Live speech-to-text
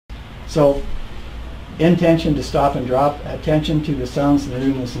So, intention to stop and drop, attention to the sounds in the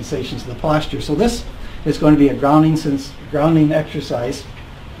room, the sensations of the posture. So this is going to be a grounding exercise.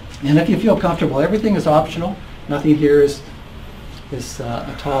 And if you feel comfortable, everything is optional. Nothing here is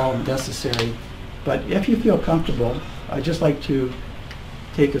at all necessary. But if you feel comfortable, I'd just like to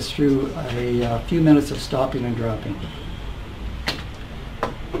take us through a few minutes of stopping and dropping.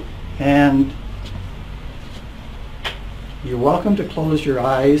 And you're welcome to close your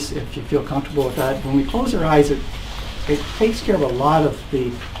eyes if you feel comfortable with that. When we close our eyes, it takes care of a lot of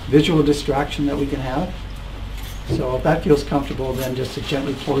the visual distraction that we can have. So if that feels comfortable, then just to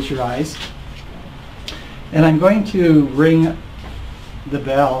gently close your eyes. And I'm going to ring the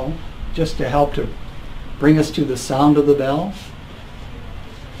bell just to help to bring us to the sound of the bell.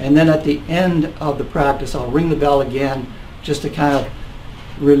 And then at the end of the practice, I'll ring the bell again just to kind of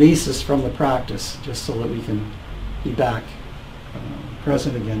release us from the practice, just so that we can be back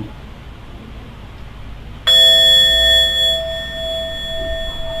present again.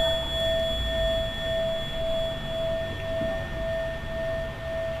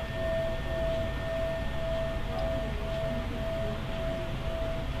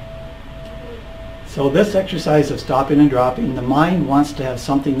 So this exercise of stopping and dropping, the mind wants to have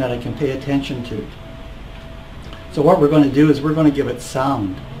something that I can pay attention to. So what we're going to do is we're going to give it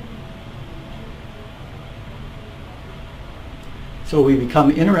sound. So we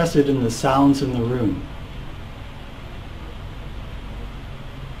become interested in the sounds in the room.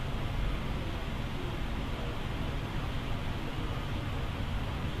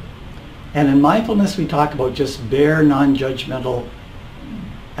 And in mindfulness we talk about just bare non-judgmental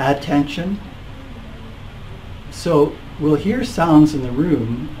attention. So we'll hear sounds in the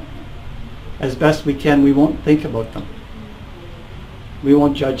room as best we can. We won't think about them. We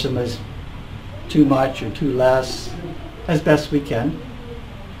won't judge them as too much or too less, as best we can.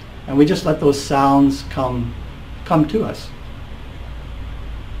 And we just let those sounds come to us.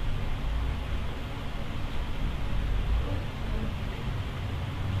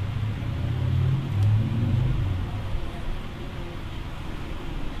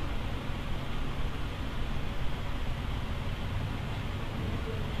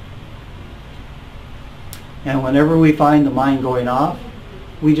 And whenever we find the mind going off,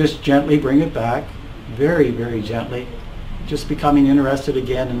 we just gently bring it back, very, very gently, just becoming interested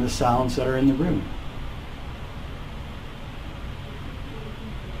again in the sounds that are in the room.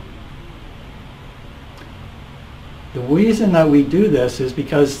 The reason that we do this is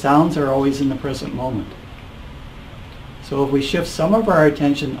because sounds are always in the present moment. So if we shift some of our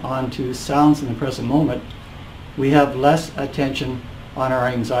attention onto sounds in the present moment, we have less attention on our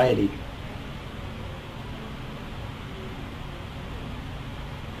anxiety.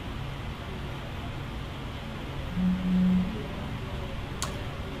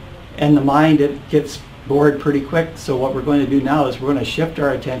 And the mind, it gets bored pretty quick. So what we're going to do now is we're going to shift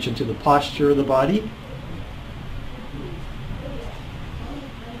our attention to the posture of the body.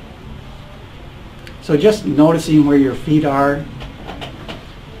 So just noticing where your feet are.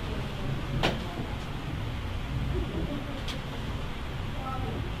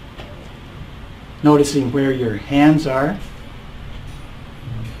 Noticing where your hands are.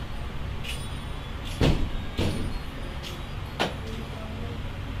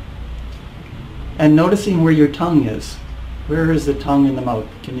 And noticing where your tongue is. Where is the tongue in the mouth?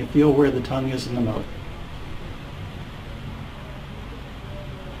 Can you feel where the tongue is in the mouth?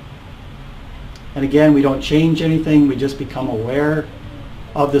 And again, we don't change anything, we just become aware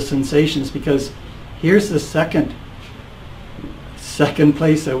of the sensations, because here's the second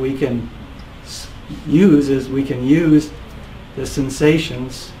place that we can use, is we can use the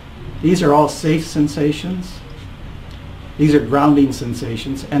sensations. These are all safe sensations. These are grounding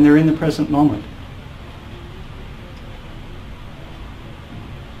sensations, and they're in the present moment.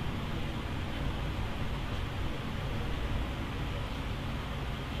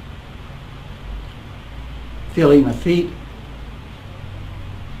 Feeling the feet.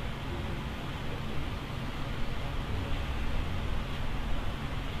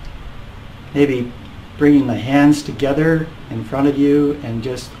 Maybe bringing the hands together in front of you and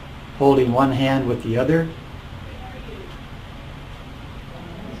just holding one hand with the other.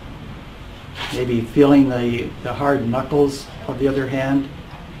 Maybe feeling the hard knuckles of the other hand.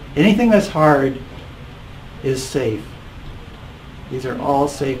 Anything that's hard is safe. These are all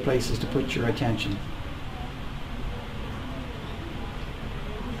safe places to put your attention.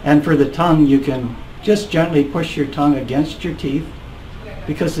 And for the tongue, you can just gently push your tongue against your teeth,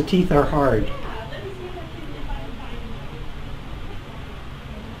 because the teeth are hard.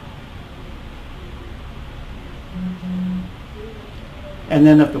 And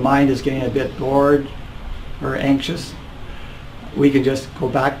then if the mind is getting a bit bored or anxious, we can just go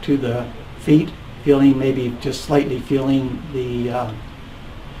back to the feet, feeling, maybe just slightly feeling the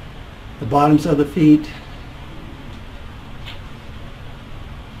bottoms of the feet,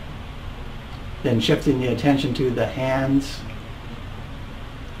 then shifting the attention to the hands,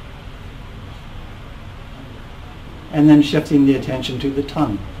 and then shifting the attention to the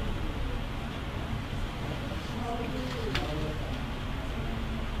tongue.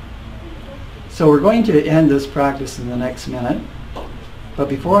 So we're going to end this practice in the next minute, but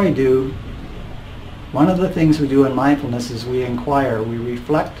before I do, one of the things we do in mindfulness is we inquire, we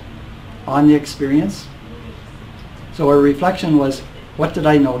reflect on the experience. So our reflection was, what did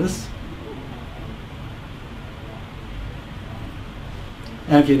I notice?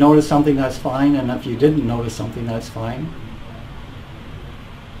 And if you notice something, that's fine, and if you didn't notice something, that's fine.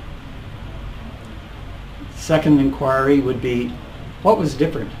 Second inquiry would be, what was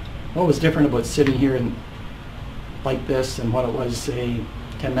different? What was different about sitting here and like this and what it was, say,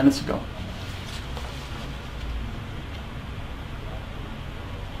 10 minutes ago?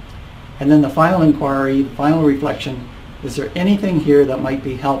 And then the final inquiry, the final reflection, is there anything here that might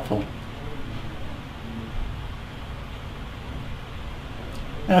be helpful?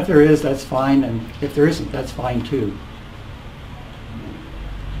 And if there is, that's fine, and if there isn't, that's fine too.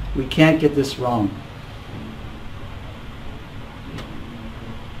 We can't get this wrong.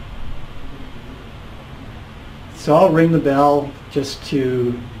 So I'll ring the bell just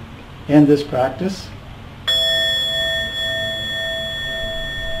to end this practice.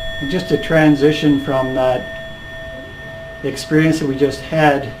 And just to transition from that experience that we just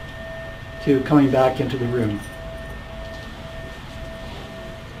had to coming back into the room.